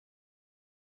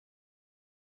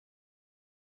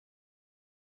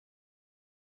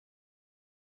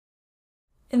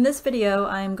In this video,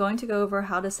 I'm going to go over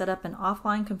how to set up an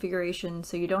offline configuration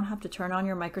so you don't have to turn on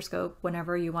your microscope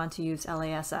whenever you want to use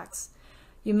LAS X.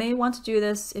 You may want to do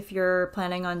this if you're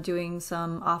planning on doing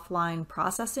some offline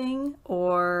processing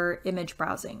or image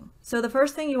browsing. So the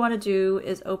first thing you want to do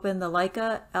is open the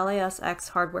Leica LAS X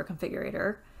hardware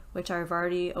configurator, which I've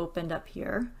already opened up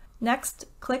here. Next,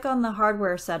 click on the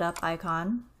hardware setup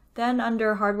icon. Then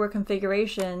under hardware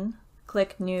configuration,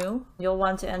 click New. You'll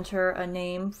want to enter a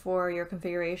name for your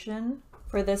configuration.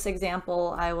 For this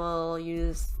example, I will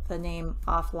use the name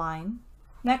Offline.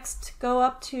 Next, go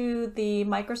up to the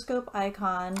microscope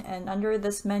icon, and under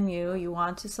this menu, you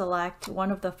want to select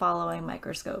one of the following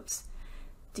microscopes: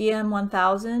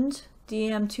 DM1000,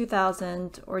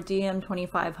 DM2000, or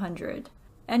DM2500.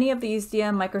 Any of these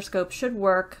DM microscopes should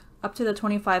work up to the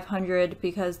 2500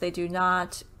 because they do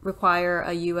not require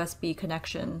a USB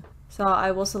connection. So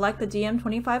I will select the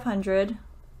DM2500,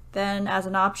 then as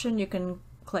an option you can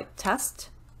click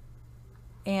Test,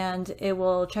 and it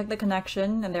will check the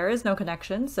connection, and there is no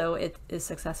connection, so it is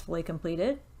successfully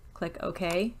completed. Click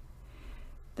OK,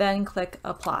 then click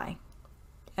Apply.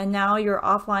 And now your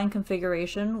offline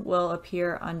configuration will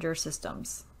appear under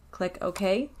Systems. Click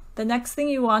OK. The next thing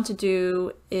you want to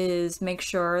do is make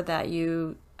sure that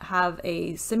you have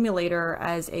a simulator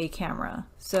as a camera.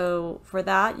 So for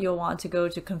that, you'll want to go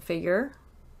to Configure.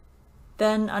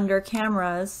 Then under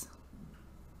Cameras,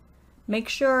 make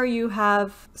sure you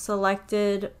have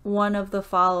selected one of the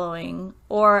following,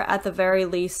 or at the very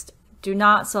least, do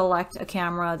not select a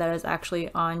camera that is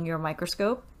actually on your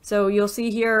microscope. So you'll see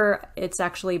here it's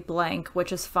actually blank,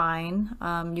 which is fine.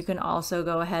 You can also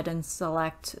go ahead and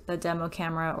select the demo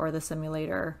camera or the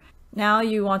simulator. Now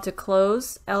you want to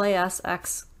close LAS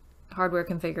X hardware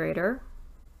configurator.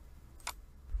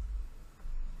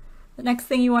 The next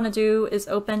thing you want to do is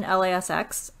open LAS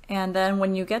X, and then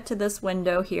when you get to this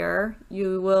window here,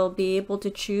 you will be able to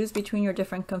choose between your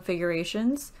different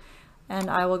configurations, and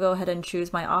I will go ahead and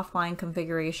choose my offline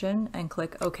configuration and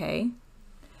click OK.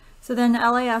 So then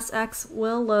LAS X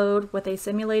will load with a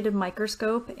simulated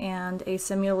microscope and a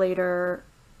simulator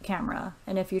camera,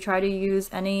 and if you try to use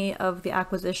any of the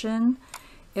acquisition,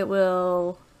 it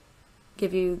will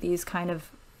give you these kind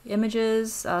of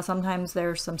images. Sometimes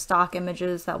there's some stock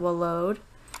images that will load,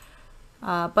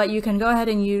 but you can go ahead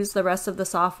and use the rest of the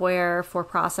software for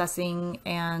processing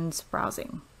and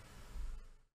browsing.